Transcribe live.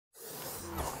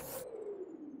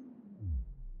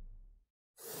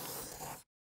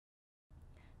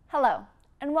Hello,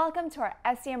 and welcome to our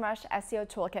SEMrush SEO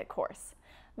Toolkit course.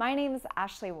 My name is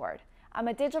Ashley Ward. I'm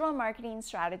a digital marketing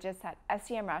strategist at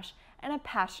SEMrush and a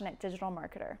passionate digital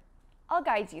marketer. I'll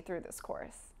guide you through this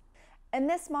course. In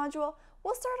this module,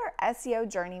 we'll start our SEO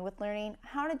journey with learning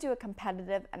how to do a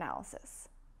competitive analysis.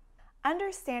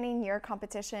 Understanding your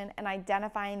competition and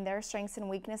identifying their strengths and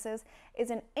weaknesses is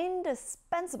an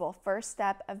indispensable first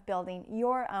step of building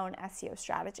your own SEO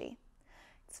strategy.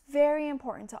 It's very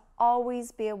important to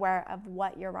always be aware of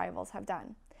what your rivals have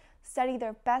done. Study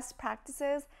their best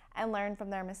practices and learn from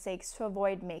their mistakes to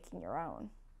avoid making your own.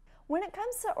 When it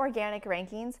comes to organic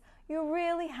rankings, you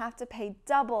really have to pay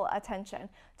double attention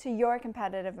to your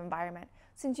competitive environment,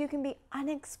 since you can be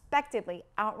unexpectedly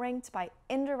outranked by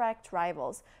indirect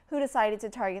rivals who decided to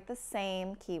target the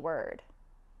same keyword.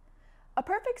 A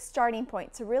perfect starting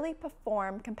point to really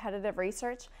perform competitive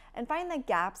research and find the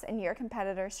gaps in your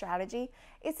competitor's strategy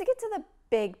is to get to the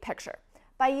big picture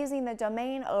by using the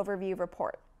Domain Overview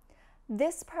report.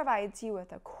 This provides you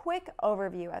with a quick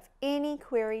overview of any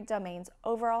queried domain's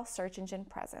overall search engine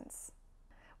presence.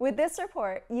 With this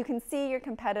report, you can see your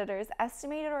competitor's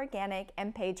estimated organic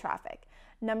and paid traffic,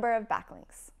 number of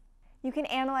backlinks. You can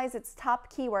analyze its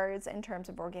top keywords in terms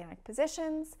of organic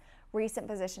positions, recent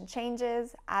position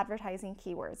changes, advertising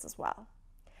keywords as well.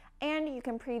 And you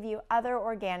can preview other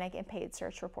organic and paid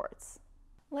search reports.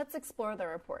 Let's explore the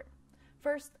report.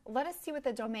 First, let us see what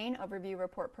the Domain Overview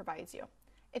report provides you.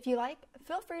 If you like,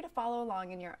 feel free to follow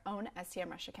along in your own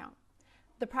SEMrush account.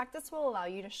 The practice will allow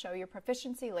you to show your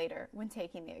proficiency later when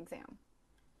taking the exam.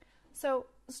 So,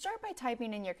 start by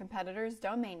typing in your competitor's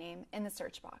domain name in the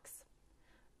search box.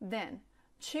 Then,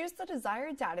 choose the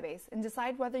desired database and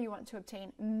decide whether you want to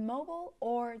obtain mobile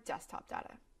or desktop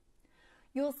data.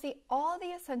 You will see all the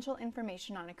essential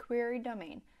information on a queried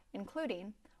domain,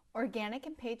 including organic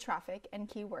and paid traffic and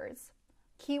keywords,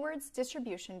 keywords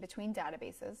distribution between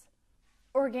databases,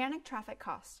 organic traffic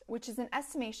cost, which is an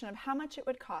estimation of how much it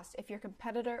would cost if your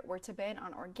competitor were to bid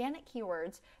on organic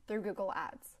keywords through Google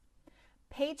Ads,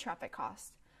 paid traffic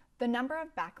cost, the number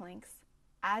of backlinks,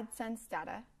 AdSense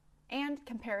data, and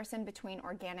comparison between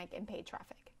organic and paid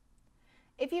traffic.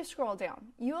 If you scroll down,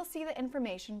 you will see the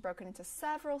information broken into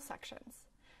several sections.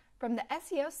 From the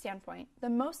SEO standpoint, the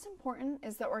most important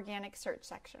is the organic search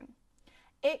section.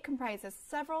 It comprises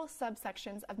several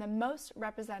subsections of the most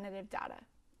representative data.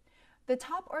 The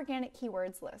top organic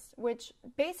keywords list, which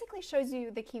basically shows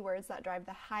you the keywords that drive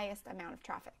the highest amount of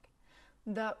traffic.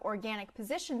 The organic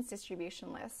positions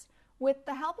distribution list, with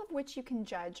the help of which you can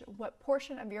judge what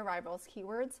portion of your rival's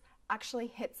keywords actually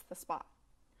hits the spot.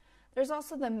 There's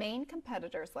also the main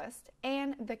competitors list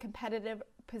and the competitive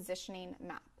positioning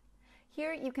map.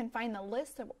 Here you can find the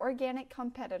list of organic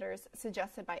competitors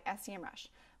suggested by SEMrush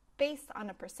based on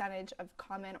a percentage of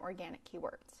common organic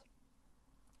keywords.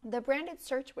 The branded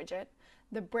search widget,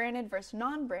 the branded versus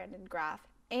non-branded graph,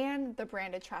 and the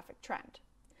branded traffic trend.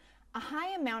 A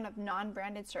high amount of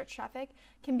non-branded search traffic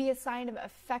can be a sign of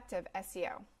effective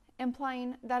SEO,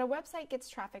 implying that a website gets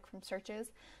traffic from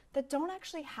searches that don't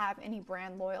actually have any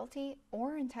brand loyalty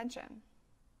or intention.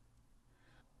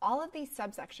 All of these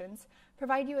subsections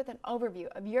provide you with an overview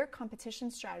of your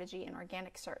competition strategy in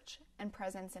organic search and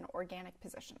presence in organic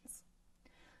positions.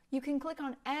 You can click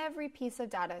on every piece of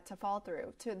data to follow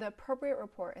through to the appropriate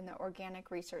report in the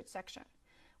organic research section,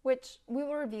 which we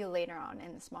will review later on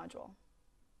in this module.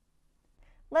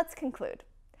 Let's conclude.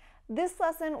 This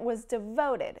lesson was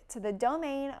devoted to the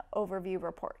Domain Overview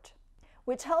report,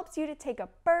 which helps you to take a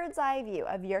bird's eye view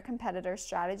of your competitor's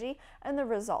strategy and the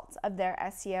results of their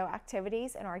SEO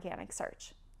activities in organic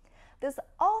search. This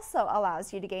also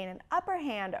allows you to gain an upper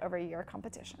hand over your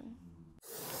competition.